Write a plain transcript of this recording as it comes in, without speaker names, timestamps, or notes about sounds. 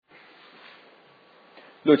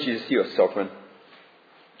Lord Jesus, you are sovereign,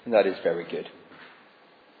 and that is very good.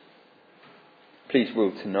 Please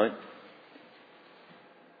rule tonight.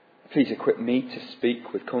 Please equip me to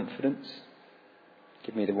speak with confidence.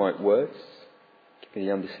 Give me the right words. Give me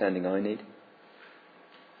the understanding I need.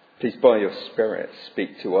 Please, by your Spirit,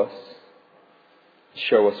 speak to us.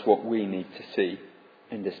 Show us what we need to see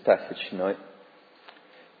in this passage tonight.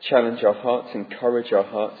 Challenge our hearts, encourage our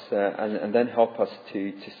hearts, and then help us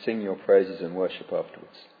to sing your praises and worship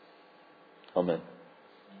afterwards. Amen.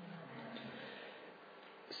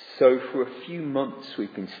 So for a few months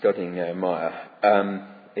we've been studying Nehemiah.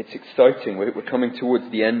 It's exciting. We're coming towards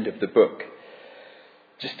the end of the book.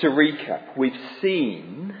 Just to recap, we've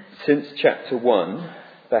seen since chapter 1,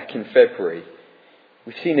 back in February,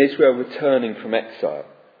 we've seen Israel returning from exile.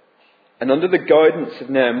 And under the guidance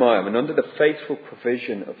of Nehemiah and under the faithful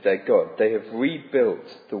provision of their God, they have rebuilt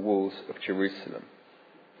the walls of Jerusalem,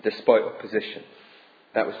 despite opposition.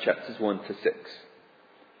 That was chapters 1 to 6.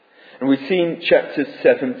 And we've seen chapters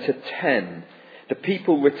 7 to 10, the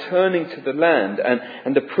people returning to the land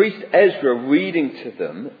and the priest Ezra reading to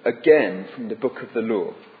them again from the book of the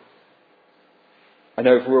law. And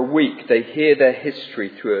over a week they hear their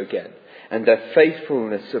history through again and their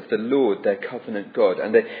faithfulness of the Lord, their covenant God.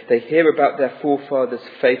 And they hear about their forefathers'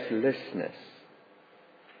 faithlessness.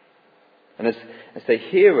 And as they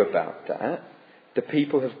hear about that, the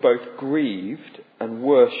people have both grieved and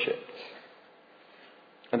worshipped.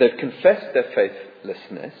 And they've confessed their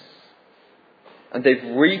faithlessness. And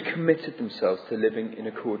they've recommitted themselves to living in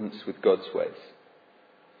accordance with God's ways.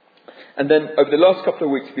 And then over the last couple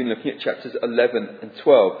of weeks we've been looking at chapters 11 and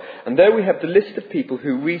 12. And there we have the list of people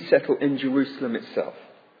who resettle in Jerusalem itself.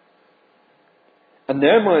 And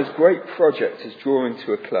Nehemiah's great project is drawing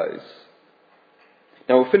to a close.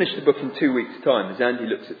 Now we'll finish the book in 2 weeks' time as Andy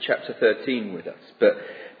looks at chapter 13 with us. But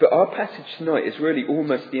our passage tonight is really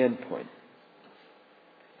almost the end point.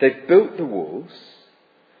 They've built the walls.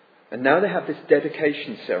 And now they have this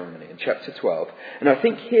dedication ceremony in chapter 12. And I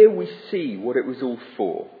think here we see what it was all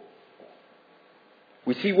for.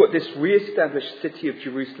 We see what this re-established city of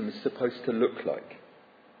Jerusalem is supposed to look like.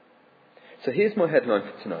 So here's my headline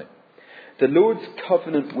for tonight. The Lord's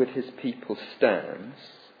covenant with his people stands,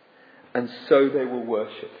 and so they will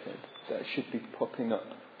worship him. That should be popping up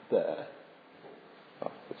there.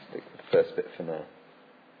 Let's stick with the first bit for now.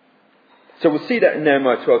 So we'll see that in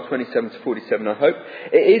Nehemiah 12, 27 to 47, I hope.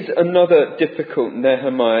 It is another difficult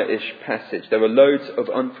Nehemiah-ish passage. There are loads of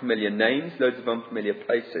unfamiliar names, loads of unfamiliar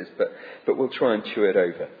places, but we'll try and chew it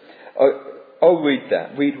over. I'll read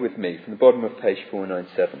that. Read with me from the bottom of page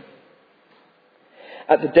 497.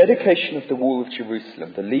 At the dedication of the wall of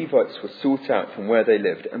Jerusalem, the Levites were sought out from where they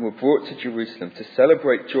lived and were brought to Jerusalem to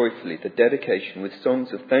celebrate joyfully the dedication with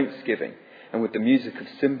songs of thanksgiving and with the music of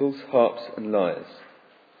cymbals, harps and lyres.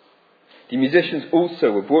 The musicians also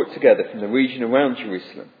were brought together from the region around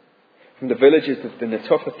Jerusalem, from the villages of the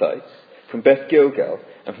Netophathites, from Beth Gilgal,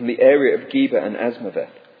 and from the area of Geba and Asmaveth.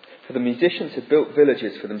 For the musicians had built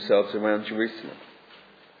villages for themselves around Jerusalem.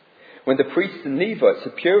 When the priests and Levites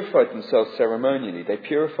had purified themselves ceremonially, they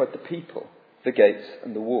purified the people, the gates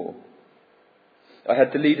and the wall. I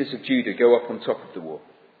had the leaders of Judah go up on top of the wall.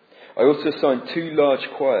 I also assigned 2 large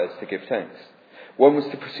choirs to give thanks. One was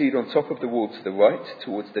to proceed on top of the wall to the right,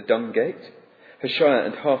 towards the dung gate. Hoshea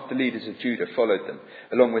and half the leaders of Judah followed them,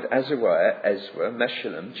 along with Azariah, Ezra,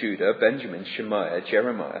 Meshullam, Judah, Benjamin, Shemaiah,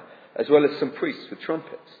 Jeremiah, as well as some priests with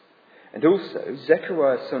trumpets. And also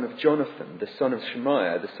Zechariah, son of Jonathan, the son of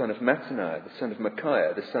Shemaiah, the son of Mattaniah, the son of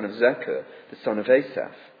Micaiah, the son of Zaccur, the son of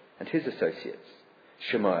Asaph, and his associates.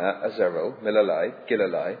 Shemaiah, Azarel, Milalai,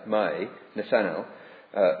 Gilalai, Mai, Nathanael,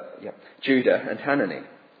 Judah, and Hanani,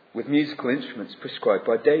 with musical instruments prescribed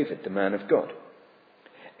by David, the man of God.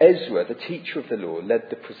 Ezra, the teacher of the law, led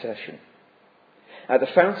the procession. At the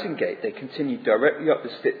fountain gate, they continued directly up the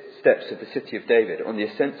steps of the city of David on the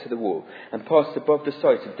ascent to the wall and passed above the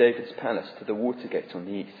site of David's palace to the water gate on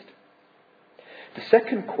the east. The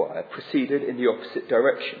second choir proceeded in the opposite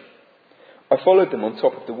direction. I followed them on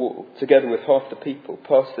top of the wall, together with half the people,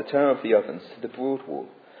 past the Tower of the Ovens to the broad wall,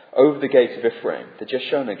 over the gate of Ephraim, the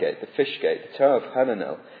Jeshanah gate, the fish gate, the Tower of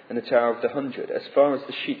Hananel, and the Tower of the 100, as far as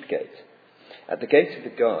the sheep gate. At the gate of the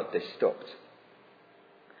guard they stopped.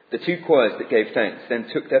 The 2 choirs that gave thanks then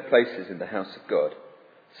took their places in the house of God.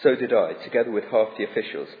 So did I, together with half the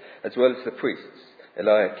officials, as well as the priests,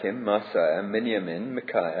 Eliakim, Maaseiah, Miniamin,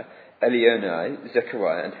 Micaiah, Elionai,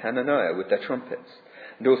 Zechariah, and Hananiah with their trumpets,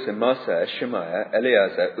 and also Maaseiah, Shemaiah,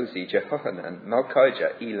 Eleazar, Uzzi, Jehohanan,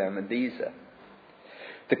 Malchijah, Elam, and Ezer.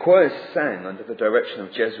 The choirs sang under the direction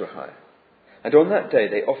of Jezreiah, and on that day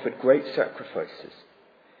they offered great sacrifices.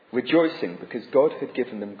 rejoicing because God had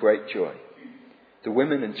given them great joy. The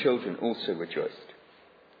women and children also rejoiced.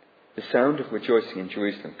 The sound of rejoicing in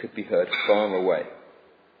Jerusalem could be heard far away.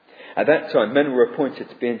 At that time, men were appointed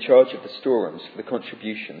to be in charge of the storerooms for the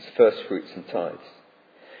contributions, first fruits and tithes.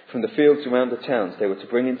 From the fields around the towns, they were to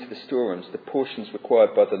bring into the storerooms the portions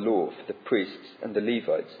required by the law for the priests and the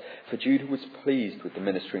Levites, for Judah was pleased with the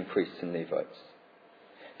ministering priests and Levites.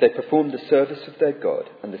 They performed the service of their God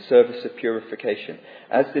and the service of purification,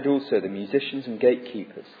 as did also the musicians and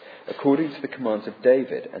gatekeepers, according to the commands of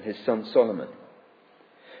David and his son Solomon.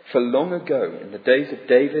 For long ago, in the days of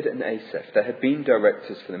David and Asaph, there had been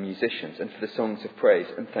directors for the musicians and for the songs of praise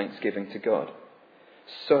and thanksgiving to God.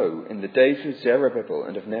 So, in the days of Zerubbabel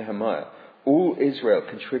and of Nehemiah, all Israel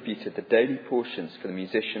contributed the daily portions for the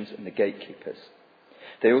musicians and the gatekeepers.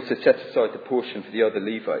 They also set aside the portion for the other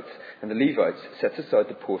Levites, and the Levites set aside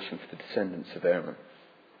the portion for the descendants of Aaron.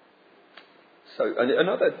 So,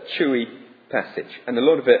 another chewy passage, and a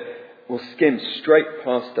lot of it will skim straight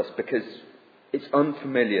past us because it's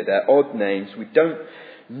unfamiliar. They're odd names. We don't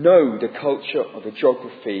know the culture or the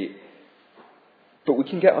geography, but we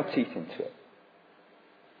can get our teeth into it.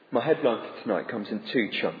 My headline for tonight comes in two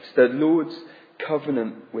chunks. The Lord's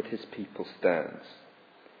covenant with his people stands.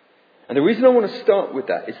 And the reason I want to start with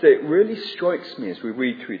that is that it really strikes me as we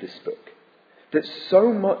read through this book that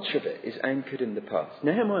so much of it is anchored in the past.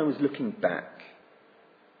 Nehemiah was looking back.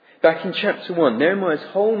 Back in chapter 1, Nehemiah's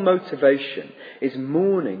whole motivation is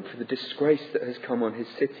mourning for the disgrace that has come on his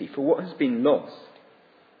city, for what has been lost.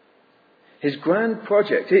 His grand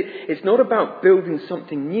project, it's not about building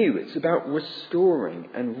something new, it's about restoring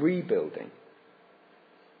and rebuilding.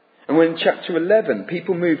 And when in chapter 11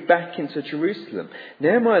 people move back into Jerusalem,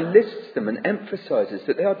 Nehemiah lists them and emphasizes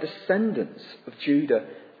that they are descendants of Judah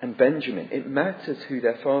and Benjamin. It matters who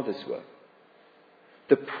their fathers were.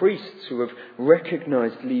 The priests who have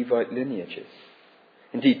recognized Levite lineages.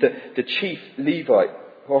 Indeed, the chief Levite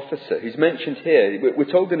officer who's mentioned here,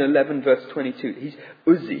 we're told in 11 verse 22, he's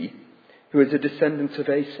Uzzi, who is a descendant of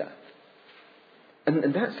Asaph.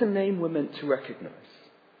 And that's a name we're meant to recognize.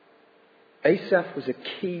 Asaph was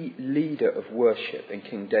a key leader of worship in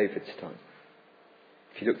King David's time.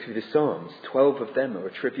 If you look through the Psalms, 12 of them are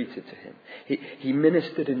attributed to him. He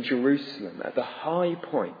ministered in Jerusalem at the high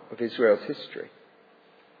point of Israel's history.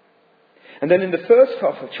 And then in the first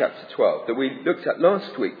half of chapter 12 that we looked at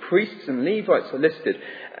last week, priests and Levites are listed,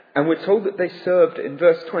 and we're told that they served in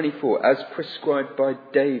verse 24 as prescribed by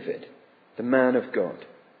David, the man of God.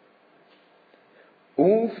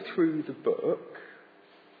 All through the book,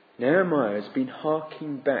 Nehemiah has been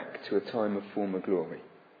harking back to a time of former glory.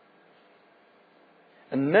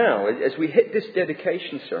 And now, as we hit this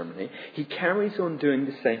dedication ceremony, he carries on doing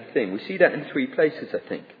the same thing. We see that in three places, I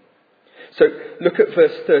think. So look at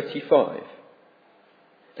verse 35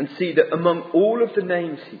 and see that among all of the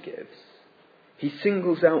names he gives, he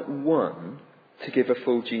singles out one to give a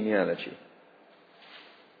full genealogy.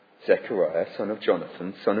 Zechariah, son of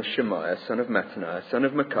Jonathan, son of Shemaiah, son of Mattaniah, son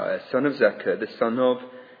of Micaiah, son of Zechariah, the son of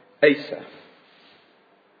Asaph.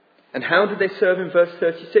 And how did they serve in verse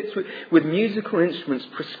 36? With musical instruments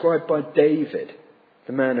prescribed by David,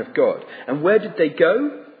 the man of God. And where did they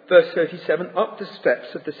go? Verse 37, up the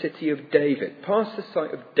steps of the city of David, past the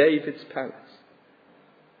site of David's palace.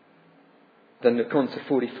 Then look on to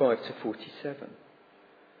 45 to 47.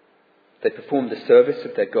 They performed the service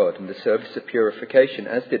of their God and the service of purification,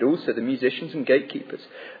 as did also the musicians and gatekeepers,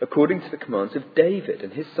 according to the commands of David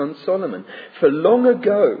and his son Solomon. For long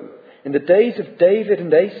ago, in the days of David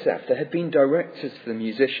and Asaph, there had been directors for the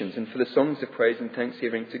musicians and for the songs of praise and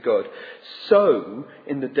thanksgiving to God. So,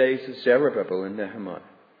 in the days of Zerubbabel and Nehemiah.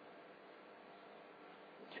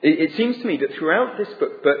 It seems to me that throughout this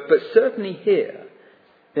book, but certainly here,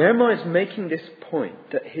 Nehemiah is making this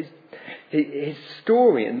point that his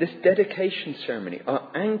story and this dedication ceremony are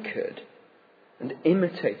anchored and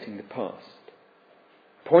imitating the past,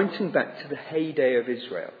 pointing back to the heyday of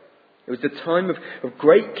Israel. It was the time of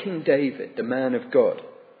great King David, the man of God,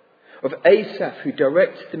 of Asaph, who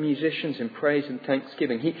directed the musicians in praise and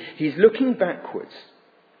thanksgiving. He's looking backwards,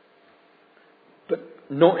 but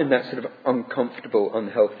not in that sort of uncomfortable,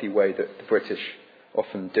 unhealthy way that the British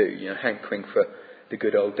often do, hankering for the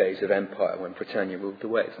good old days of empire when Britannia ruled the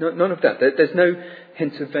way. It's none of that. There's no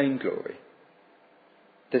hint of vainglory.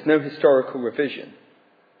 There's no historical revision.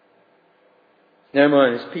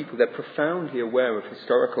 Nehemiah and his people, they're profoundly aware of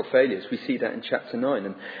historical failures. We see that in chapter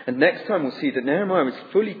 9. And next time we'll see that Nehemiah was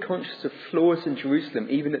fully conscious of flaws in Jerusalem,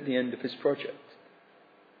 even at the end of his project.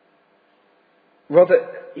 Rather,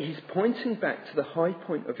 he's pointing back to the high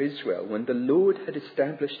point of Israel when the Lord had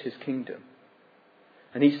established his kingdom.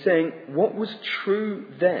 And he's saying what was true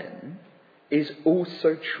then is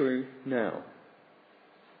also true now.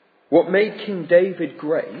 What made King David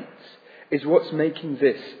great is what's making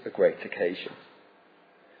this a great occasion.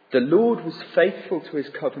 The Lord was faithful to his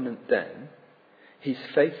covenant then. He's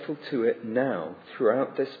faithful to it now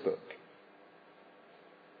throughout this book.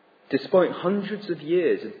 Despite hundreds of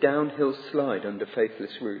years of downhill slide under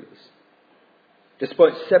faithless rulers,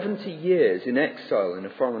 despite 70 years in exile in a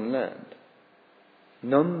foreign land,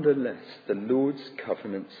 nonetheless the Lord's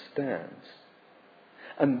covenant stands.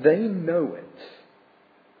 And they know it.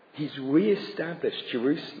 He's re-established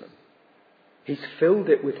Jerusalem. He's filled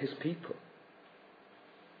it with his people.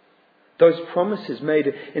 Those promises made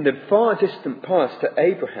in the far distant past to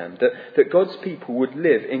Abraham that God's people would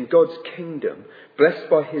live in God's kingdom, blessed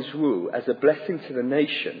by his rule as a blessing to the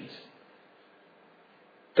nations,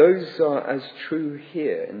 those are as true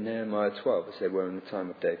here in Nehemiah 12 as they were in the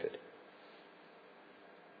time of David.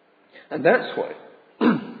 And that's why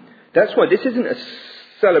this isn't a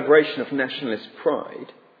celebration of nationalist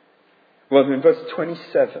pride. Rather, in verse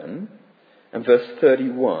 27 and verse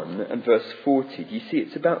 31 and verse 40, do you see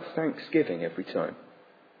it's about thanksgiving every time?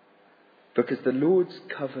 Because the Lord's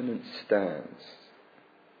covenant stands.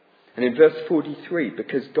 And in verse 43,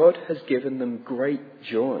 because God has given them great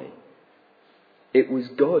joy. It was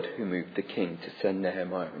God who moved the king to send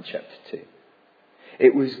Nehemiah in chapter 2.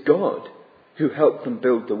 It was God who helped them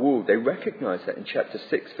build the wall. They recognise that in chapter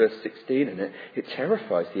 6, verse 16, and it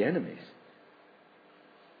terrifies the enemies.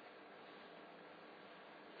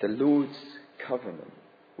 The Lord's covenant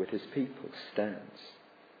with his people stands.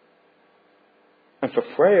 And for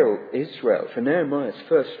frail Israel, for Nehemiah's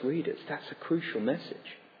first readers, that's a crucial message.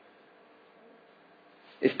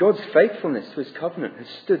 If God's faithfulness to his covenant has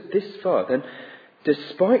stood this far, then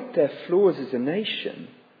despite their flaws as a nation,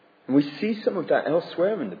 and we see some of that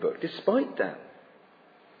elsewhere in the book, despite that,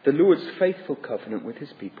 the Lord's faithful covenant with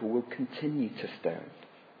his people will continue to stand.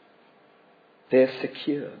 They are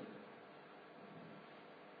secure.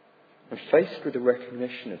 And faced with the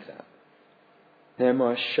recognition of that,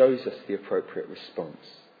 Nehemiah shows us the appropriate response.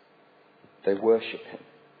 They worship him.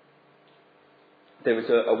 There was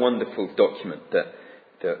a wonderful document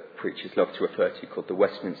that preachers love to refer to called the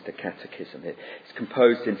Westminster Catechism. It's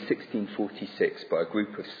composed in 1646 by a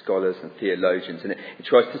group of scholars and theologians, and it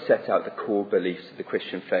tries to set out the core beliefs of the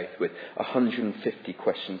Christian faith with 150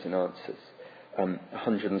 questions and answers,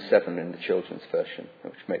 107 in the children's version,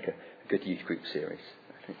 which make a good youth group series,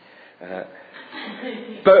 I think.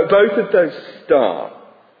 But both of those start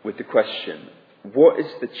with the question, what is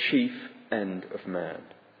the chief end of man?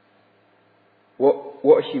 What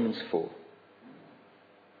are humans for?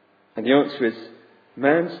 And the answer is,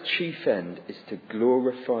 man's chief end is to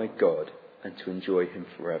glorify God and to enjoy him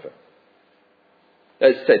forever.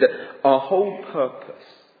 Let's say that our whole purpose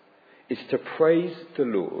is to praise the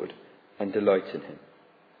Lord and delight in him.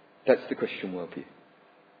 That's the Christian worldview.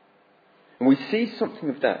 And we see something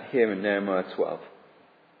of that here in Nehemiah 12.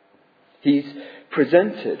 He's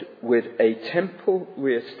presented with a temple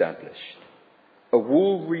re-established, a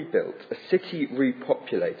wall rebuilt, a city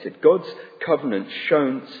repopulated, God's covenant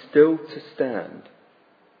shown still to stand.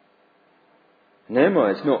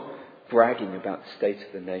 Nehemiah is not bragging about the state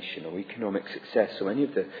of the nation or economic success or any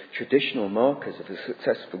of the traditional markers of a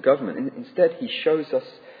successful government. Instead, he shows us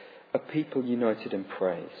a people united in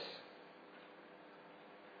praise.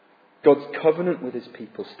 God's covenant with his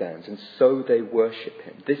people stands, and so they worship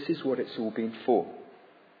him. This is what it's all been for.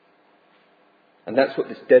 And that's what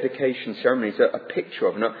this dedication ceremony is a picture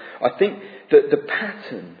of. And I think that the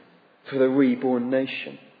pattern for the reborn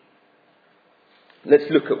nation. Let's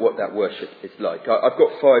look at what that worship is like. I've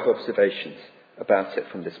got 5 observations about it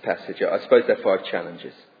from this passage. I suppose they're 5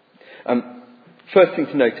 challenges. First thing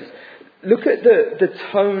to notice, look at the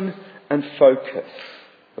tone and focus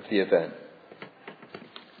of the event.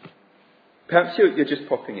 Perhaps you're just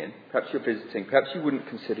popping in. Perhaps you're visiting. Perhaps you wouldn't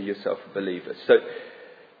consider yourself a believer. So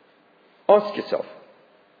ask yourself,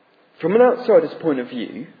 from an outsider's point of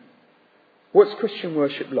view, what's Christian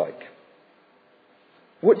worship like?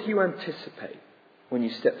 What do you anticipate when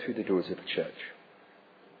you step through the doors of a church?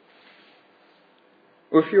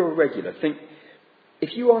 Or if you're a regular, think,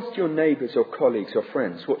 if you asked your neighbours or colleagues or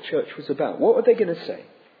friends what church was about, what are they going to say?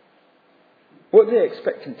 What are they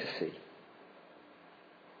expecting to see?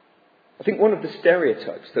 I think one of the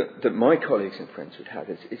stereotypes that my colleagues and friends would have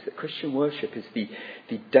is that Christian worship is the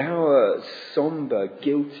dour, sombre,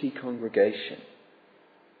 guilty congregation.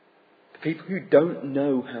 The people who don't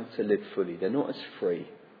know how to live fully. They're not as free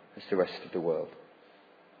as the rest of the world.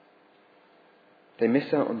 They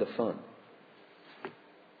miss out on the fun.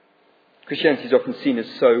 Christianity is often seen as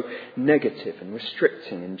so negative and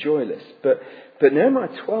restricting and joyless. But Nehemiah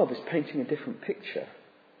 12 is painting a different picture.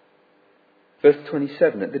 Verse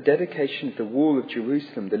 27, at the dedication of the wall of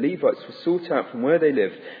Jerusalem, the Levites were sought out from where they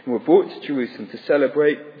lived and were brought to Jerusalem to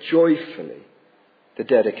celebrate joyfully the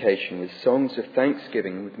dedication with songs of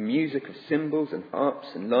thanksgiving and with music of cymbals and harps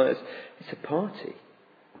and lyres. It's a party.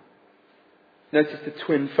 Notice the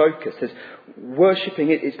twin focus. There's worshipping.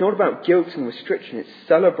 It's not about guilt and restriction. It's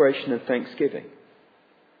celebration and thanksgiving.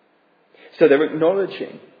 So they're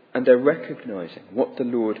acknowledging and they're recognizing what the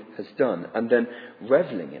Lord has done and then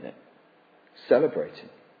reveling in it, celebrating.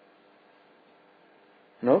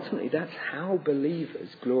 And ultimately that's how believers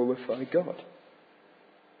glorify God.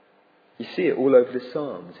 You see it all over the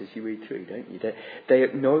Psalms as you read through, don't you? They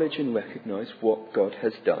acknowledge and recognize what God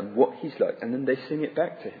has done, what he's like, and then they sing it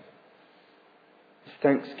back to him. It's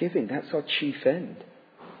thanksgiving. That's our chief end.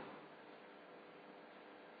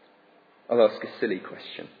 I'll ask a silly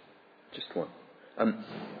question. Just one.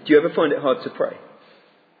 Do you ever find it hard to pray?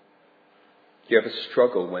 Do you ever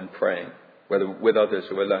struggle when praying, whether with others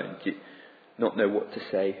or alone? Do you not know what to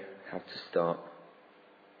say, how to start?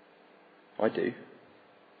 I do.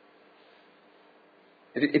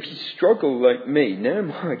 If you struggle like me,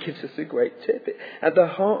 Nehemiah gives us a great tip. At the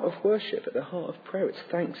heart of worship, at the heart of prayer, it's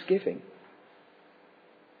thanksgiving.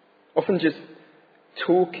 Often just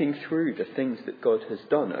talking through the things that God has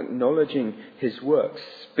done, acknowledging his works,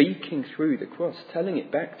 speaking through the cross, telling it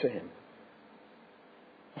back to him.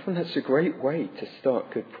 Often that's a great way to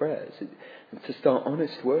start good prayers and to start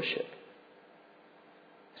honest worship.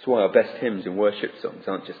 That's why our best hymns and worship songs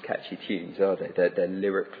aren't just catchy tunes, are they? They're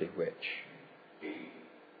lyrically rich.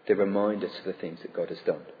 They remind us of the things that God has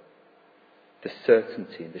done. The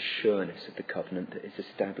certainty and the sureness of the covenant that is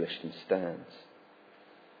established and stands.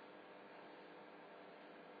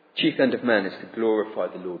 Chief end of man is to glorify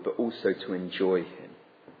the Lord, but also to enjoy him,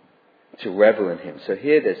 to revel in him. So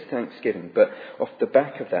here there's thanksgiving, but off the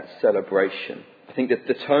back of that celebration, I think that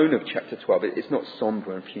the tone of chapter 12, it's not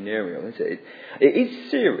sombre and funereal, is it? It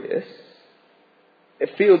is serious.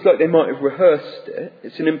 It feels like they might have rehearsed it.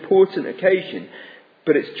 It's an important occasion,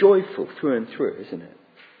 but it's joyful through and through, isn't it?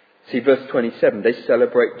 See, verse 27, they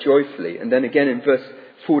celebrate joyfully. And then again in verse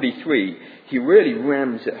 43, he really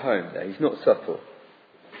rams it home there. He's not subtle.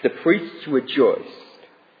 The priests rejoiced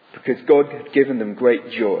because God had given them great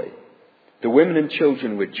joy. The women and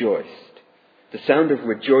children rejoiced. The sound of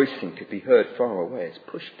rejoicing could be heard far away. It's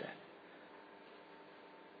pushed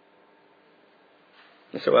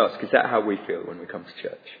there. So I ask, is that how we feel when we come to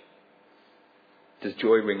church? Does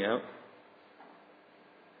joy ring out?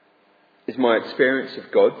 Is my experience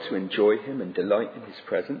of God to enjoy him and delight in his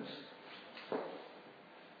presence?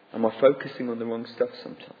 Am I focusing on the wrong stuff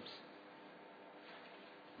sometimes?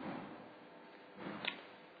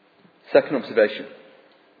 Second observation.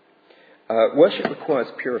 Worship requires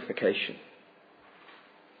purification.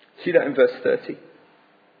 See that in verse 30?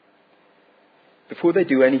 Before they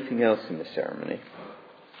do anything else in the ceremony,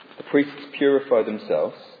 the priests purify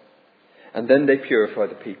themselves, and then they purify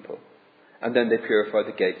the people, and then they purify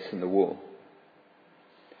the gates and the wall.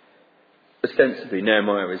 Ostensibly,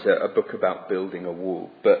 Nehemiah is a book about building a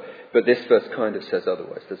wall, but this verse kind of says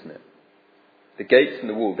otherwise, doesn't it? The gates and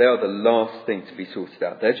the wall, they are the last thing to be sorted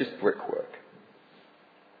out. They're just brickwork.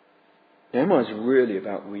 Nehemiah is really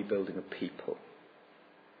about rebuilding a people,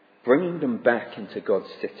 bringing them back into God's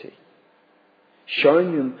city,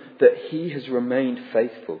 showing them that he has remained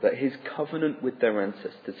faithful, that his covenant with their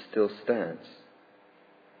ancestors still stands.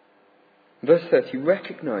 Verse 30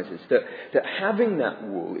 recognizes that having that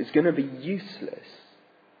wall is going to be useless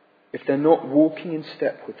if they're not walking in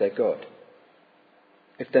step with their God,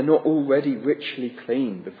 if they're not already richly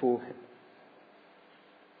clean before him.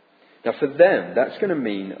 Now for them, that's going to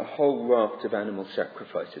mean a whole raft of animal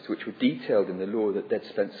sacrifices, which were detailed in the law that they'd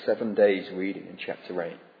spent 7 days reading in chapter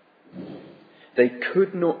 8. They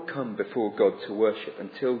could not come before God to worship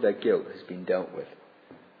until their guilt has been dealt with.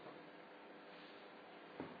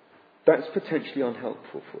 That's potentially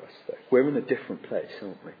unhelpful for us, though. We're in a different place,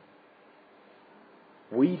 aren't we?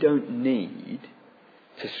 We don't need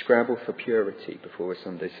to scrabble for purity before a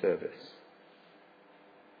Sunday service.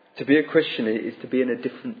 To be a Christian is to be in a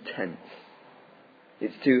different tent.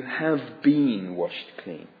 It's to have been washed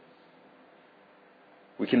clean.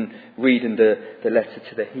 We can read in the letter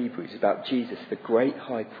to the Hebrews about Jesus, the great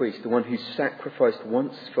high priest, the one who sacrificed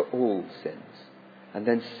once for all sins and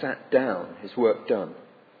then sat down, his work done.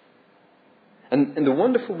 And the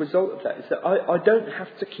wonderful result of that is that I don't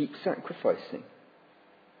have to keep sacrificing.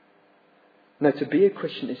 No, to be a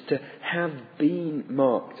Christian is to have been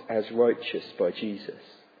marked as righteous by Jesus.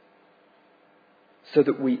 so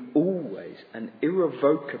that we always and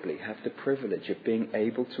irrevocably have the privilege of being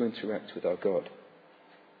able to interact with our God.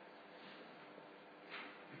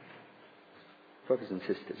 Brothers and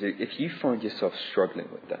sisters, if you find yourself struggling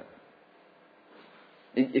with that,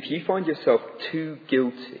 if you find yourself too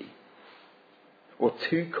guilty or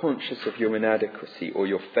too conscious of your inadequacy or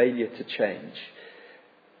your failure to change,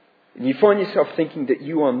 and you find yourself thinking that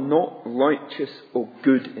you are not righteous or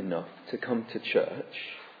good enough to come to church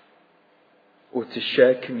or to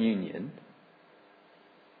share communion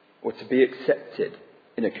or to be accepted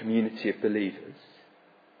in a community of believers,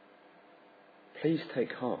 please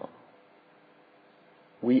take heart.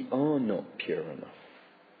 We are not pure enough.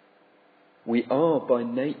 We are by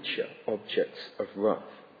nature objects of wrath.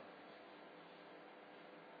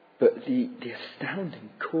 But the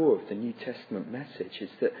astounding core of the New Testament message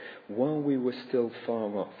is that while we were still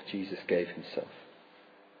far off, Jesus gave himself,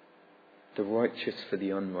 the righteous for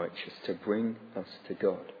the unrighteous, to bring us to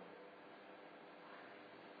God.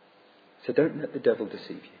 So don't let the devil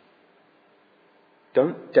deceive you.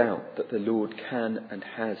 Don't doubt that the Lord can and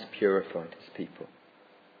has purified his people.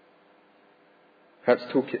 Perhaps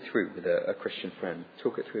talk it through with a Christian friend.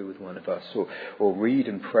 Talk it through with one of us. Or read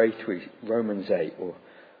and pray through Romans 8 or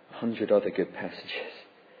 100 other good passages.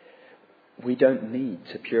 We don't need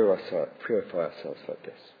to purify ourselves like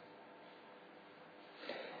this.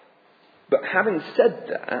 But having said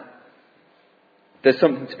that, there's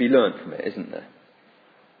something to be learned from it, isn't there?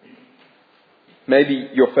 Maybe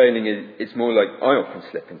your failing is more like I often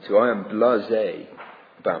slip into. I am blasé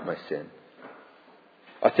about my sin.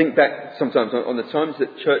 I think back sometimes on the times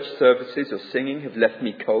that church services or singing have left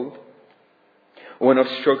me cold. Or when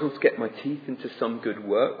I've struggled to get my teeth into some good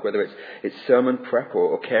work, whether it's sermon prep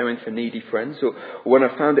or caring for needy friends, or when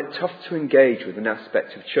I found it tough to engage with an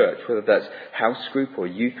aspect of church, whether that's house group or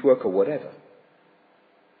youth work or whatever.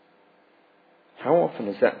 How often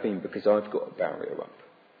has that been because I've got a barrier up?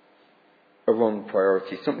 A wrong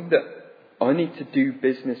priority, something that I need to do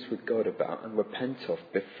business with God about and repent of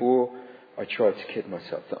before I try to kid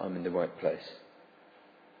myself that I'm in the right place.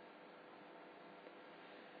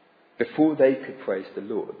 Before they could praise the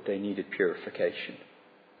Lord, they needed purification.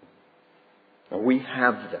 Now we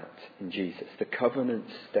have that in Jesus. The covenant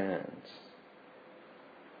stands.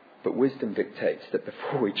 But wisdom dictates that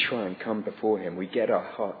before we try and come before him, we get our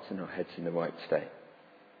hearts and our heads in the right state.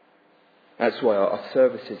 That's why our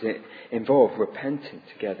services involve repenting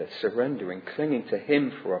together, surrendering, clinging to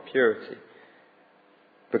him for our purity.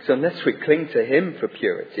 Because unless we cling to him for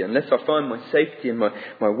purity, unless I find my safety and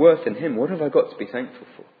my worth in him, what have I got to be thankful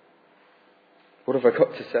for? What have I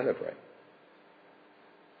got to celebrate?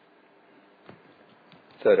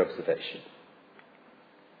 Third observation.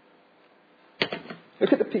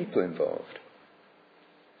 Look at the people involved.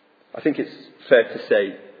 I think it's fair to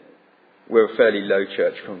say we're a fairly low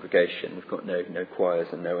church congregation. We've got no choirs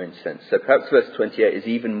and no incense. So perhaps verse 28 is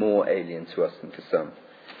even more alien to us than to some.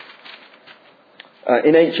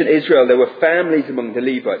 In ancient Israel, there were families among the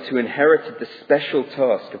Levites who inherited the special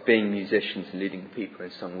task of being musicians and leading the people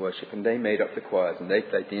in sung worship. And they made up the choirs and they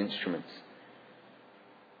played the instruments.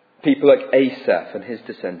 People like Asaph and his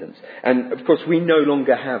descendants. And of course, we no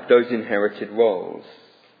longer have those inherited roles.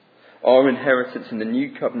 Our inheritance in the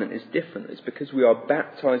new covenant is different. It's because we are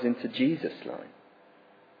baptized into Jesus' line.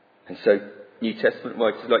 And so New Testament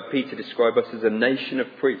writers like Peter describe us as a nation of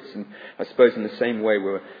priests. And I suppose in the same way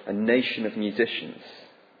we're a nation of musicians.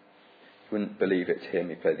 You wouldn't believe it to hear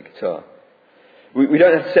me play the guitar. We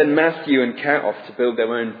don't have to send Matthew and Kat off to build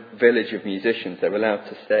their own village of musicians. They're allowed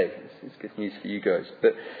to stay. It's good news for you guys.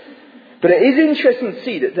 But it is interesting to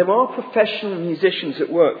see that there are professional musicians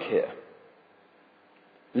at work here.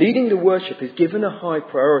 Leading the worship is given a high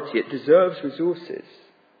priority. It deserves resources.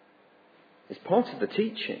 It's part of the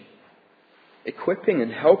teaching. Equipping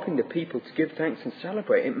and helping the people to give thanks and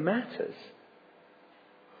celebrate. It matters.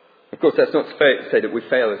 Of course, that's not to say that we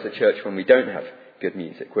fail as a church when we don't have good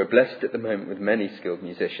music. We're blessed at the moment with many skilled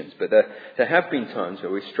musicians, but there have been times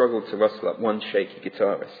where we've struggled to rustle up one shaky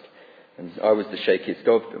guitarist, and I was the shakiest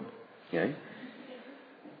of them. You know?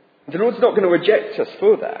 The Lord's not going to reject us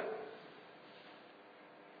for that.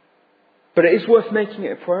 But it is worth making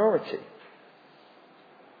it a priority.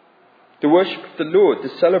 The worship of the Lord,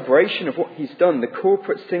 the celebration of what he's done, the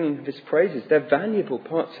corporate singing of his praises, they're valuable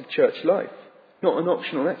parts of church life, not an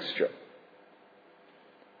optional extra.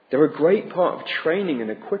 They're a great part of training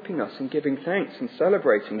and equipping us and giving thanks and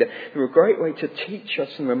celebrating. They're a great way to teach us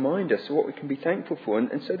and remind us of what we can be thankful for.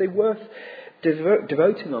 And so they're worth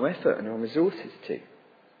devoting our effort and our resources to.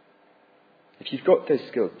 If you've got those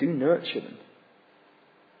skills, do nurture them.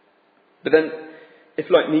 But then if,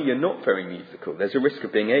 like me, you're not very musical, there's a risk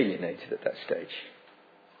of being alienated at that stage.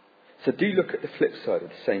 So do look at the flip side of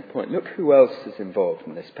the same point. Look who else is involved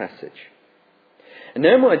in this passage. And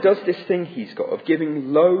Nehemiah does this thing he's got of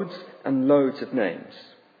giving loads and loads of names.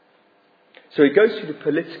 So he goes through the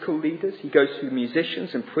political leaders, he goes through the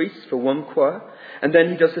musicians and priests for one choir, and then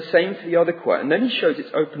he does the same for the other choir, and then he shows it's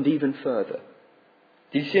opened even further.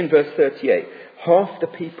 Did you see in verse 38? Half the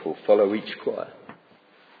people follow each choir.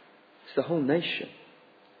 It's the whole nation.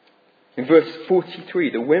 In verse 43,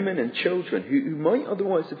 the women and children who might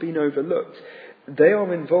otherwise have been overlooked, they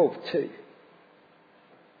are involved too.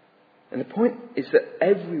 And the point is that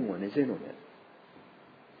everyone is in on it.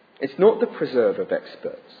 It's not the preserve of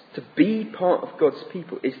experts. To be part of God's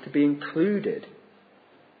people is to be included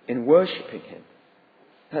in worshipping Him.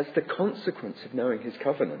 That's the consequence of knowing His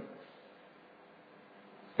covenant.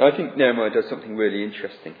 Now, I think Nehemiah does something really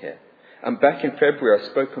interesting here. And back in February I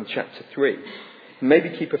spoke on chapter 3.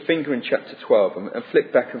 Maybe keep a finger in chapter 12 and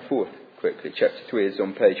flick back and forth quickly. Chapter 3 is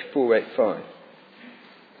on page 485.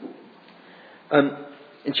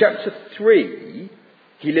 In chapter 3,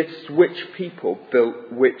 he lists which people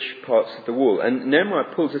built which parts of the wall. And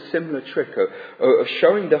Nehemiah pulls a similar trick of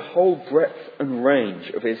showing the whole breadth and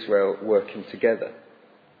range of Israel working together.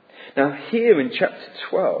 Now here in chapter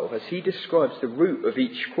 12, as he describes the route of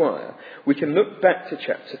each choir, we can look back to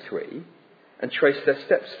chapter 3 and trace their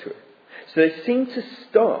steps through. So they seem to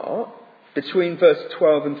start between verse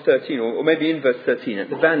 12 and 13, or maybe in verse 13, at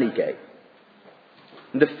the valley gate.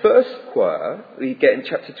 And the first choir, we get in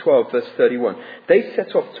chapter 12, verse 31, they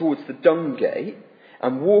set off towards the dung gate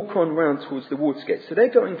and walk on round towards the water gate. So they're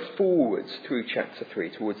going forwards through chapter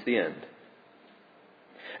 3 towards the end.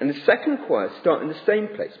 And the second choir start in the same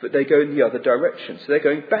place, but they go in the other direction. So they're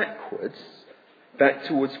going backwards, back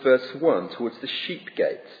towards verse 1, towards the sheep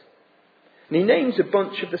gate. And he names a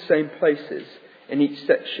bunch of the same places in each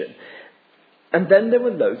section. And then there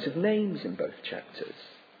were loads of names in both chapters.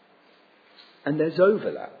 And there's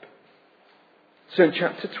overlap. So in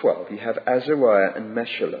chapter 12 you have Azariah and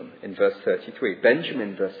Meshullam in verse 33, Benjamin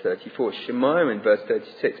in verse 34, Shemaiah in verse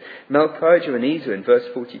 36, Malchijah and Ezer in verse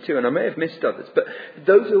 42, and I may have missed others, but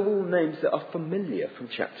those are all names that are familiar from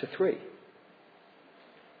chapter 3.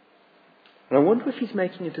 And I wonder if he's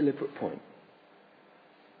making a deliberate point.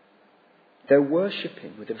 They're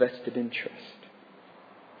worshipping with a vested interest.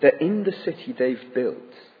 They're in the city they've built.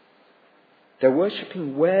 They're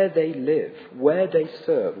worshipping where they live, where they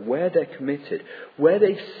serve, where they're committed, where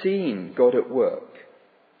they've seen God at work,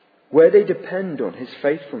 where they depend on His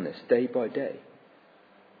faithfulness day by day.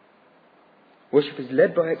 Worship is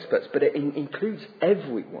led by experts, but it includes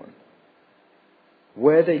everyone,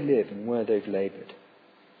 where they live and where they've laboured.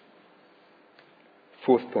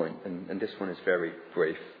 Fourth point, and this one is very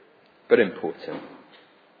brief, but important.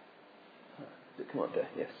 Come on there,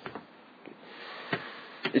 yes.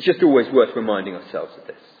 It's just always worth reminding ourselves of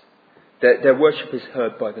this. Their worship is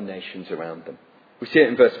heard by the nations around them. We see it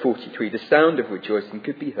in verse 43. The sound of rejoicing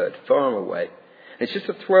could be heard far away. It's just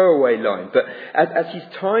a throwaway line. But as he's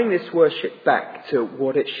tying this worship back to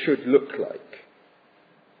what it should look like,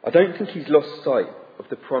 I don't think he's lost sight of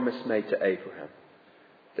the promise made to Abraham,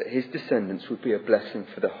 that his descendants would be a blessing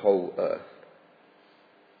for the whole earth.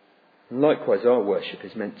 And likewise, our worship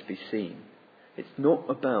is meant to be seen. It's not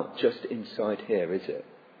about just inside here, is it?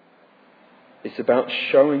 It's about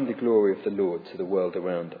showing the glory of the Lord to the world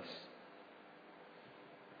around us.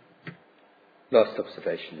 Last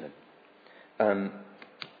observation then.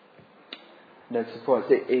 No surprise,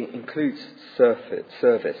 it includes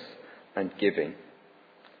service and giving.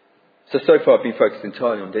 So far I've been focused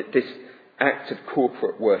entirely on this act of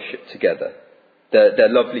corporate worship together. Their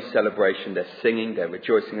lovely celebration, their singing, their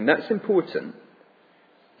rejoicing, and that's important.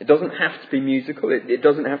 It doesn't have to be musical, it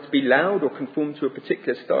doesn't have to be loud or conform to a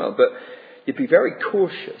particular style, but you'd be very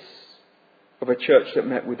cautious of a church that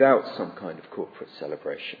met without some kind of corporate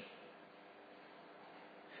celebration.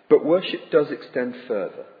 But worship does extend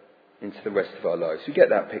further into the rest of our lives. We get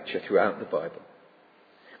that picture throughout the Bible.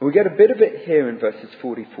 And we get a bit of it here in verses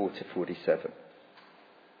 44 to 47.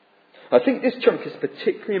 I think this chunk is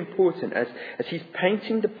particularly important as he's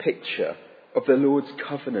painting the picture of the Lord's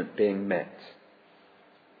covenant being met.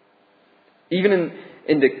 Even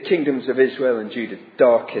in the kingdoms of Israel and Judah's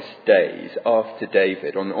darkest days after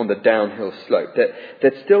David, on the downhill slope,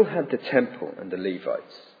 they'd still had the temple and the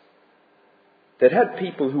Levites. They'd had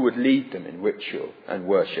people who would lead them in ritual and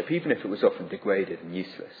worship, even if it was often degraded and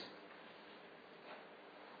useless.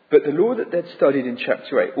 But the law that they'd studied in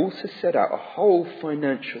chapter 8 also set out a whole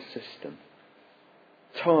financial system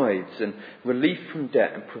tithes and relief from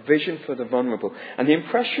debt and provision for the vulnerable. And the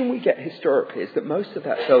impression we get historically is that most of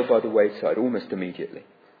that fell by the wayside almost immediately.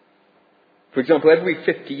 For example, every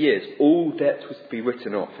 50 years, all debt was to be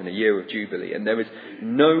written off in a year of Jubilee, and there is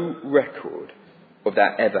no record of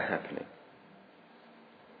that ever happening.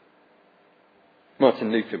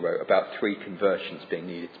 Martin Luther wrote about 3 conversions being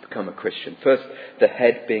needed to become a Christian. First, the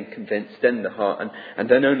head being convinced, then the heart, and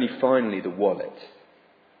then only finally the wallet.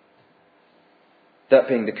 That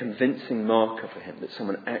being the convincing marker for him that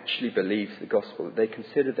someone actually believes the gospel, that they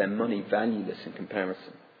consider their money valueless in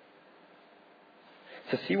comparison.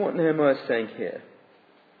 So see what Nehemiah is saying here.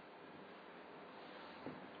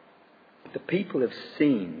 The people have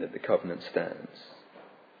seen that the covenant stands.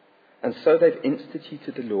 And so they've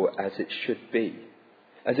instituted the law as it should be,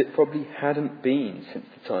 as it probably hadn't been since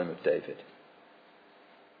the time of David.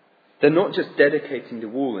 They're not just dedicating the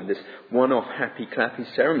wall in this one-off happy clappy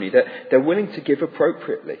ceremony. They're willing to give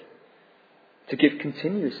appropriately, to give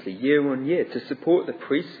continuously, year on year, to support the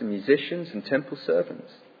priests and musicians and temple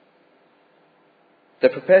servants. They're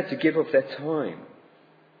prepared to give of their time.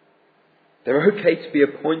 They're okay to be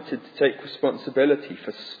appointed to take responsibility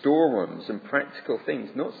for storerooms and practical things,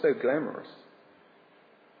 not so glamorous.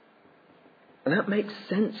 And that makes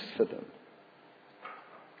sense for them.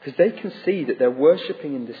 Because they can see that they're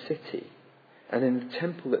worshipping in the city and in the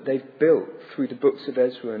temple that they've built through the books of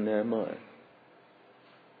Ezra and Nehemiah.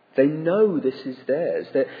 They know this is theirs.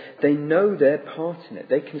 They know their part in it.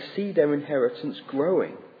 They can see their inheritance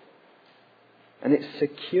growing. And it's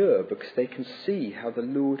secure because they can see how the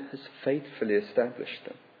Lord has faithfully established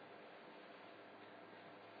them.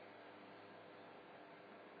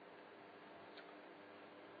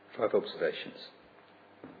 Five observations.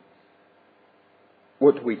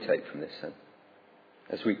 What do we take from this then?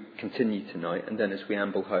 As we continue tonight and then as we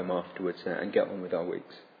amble home afterwards and get on with our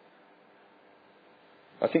weeks.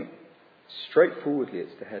 I think straightforwardly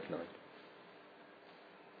it's the headline.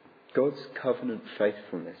 God's covenant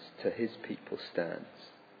faithfulness to his people stands.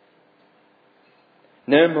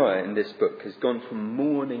 Nehemiah in this book has gone from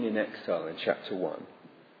mourning in exile in chapter 1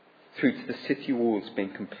 through to the city walls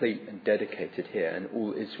being complete and dedicated here and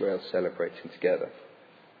all Israel celebrating together.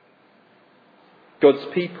 God's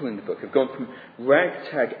people in the book have gone from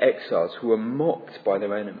ragtag exiles who were mocked by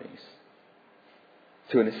their enemies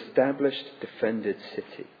to an established, defended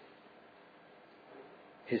city.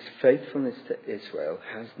 His faithfulness to Israel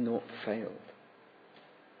has not failed.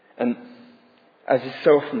 And as is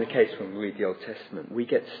so often the case when we read the Old Testament, we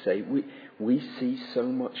get to say we see so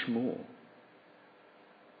much more.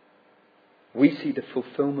 We see the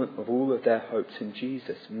fulfillment of all of their hopes in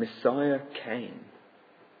Jesus. Messiah came.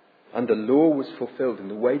 And the law was fulfilled in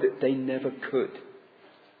the way that they never could.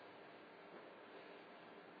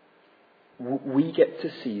 We get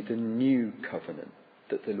to see the new covenant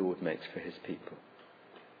that the Lord makes for his people.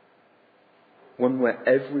 One where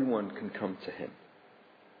everyone can come to him.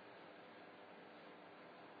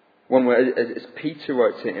 One where, as Peter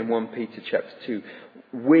writes it in 1 Peter chapter 2,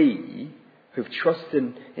 we who've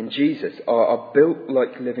trusted in Jesus are built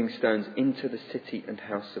like living stones into the city and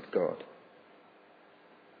house of God.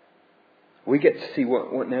 We get to see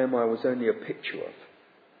what Nehemiah was only a picture of.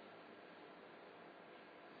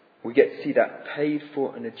 We get to see that paid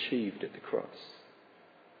for and achieved at the cross.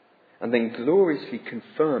 And then gloriously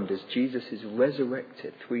confirmed as Jesus is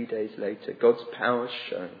resurrected 3 days later. God's power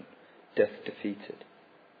shown, death defeated.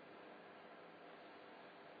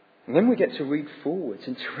 And then we get to read forwards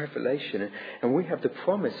into Revelation, and we have the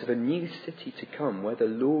promise of a new city to come where the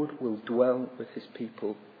Lord will dwell with his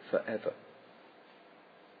people forever.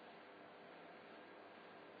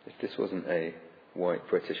 If this wasn't a white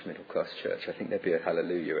British middle class church, I think there'd be a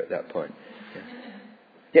hallelujah at that point.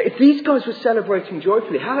 Yeah, if these guys were celebrating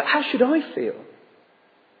joyfully, how should I feel?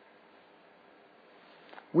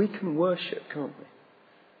 We can worship, can't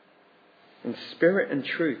we? In spirit and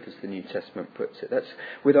truth, as the New Testament puts it. That's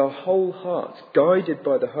with our whole hearts, guided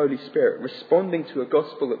by the Holy Spirit, responding to a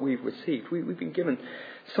gospel that we've received. We've been given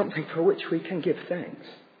something for which we can give thanks.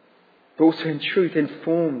 But also in truth,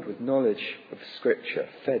 informed with knowledge of Scripture,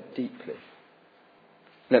 fed deeply.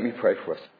 Let me pray for us.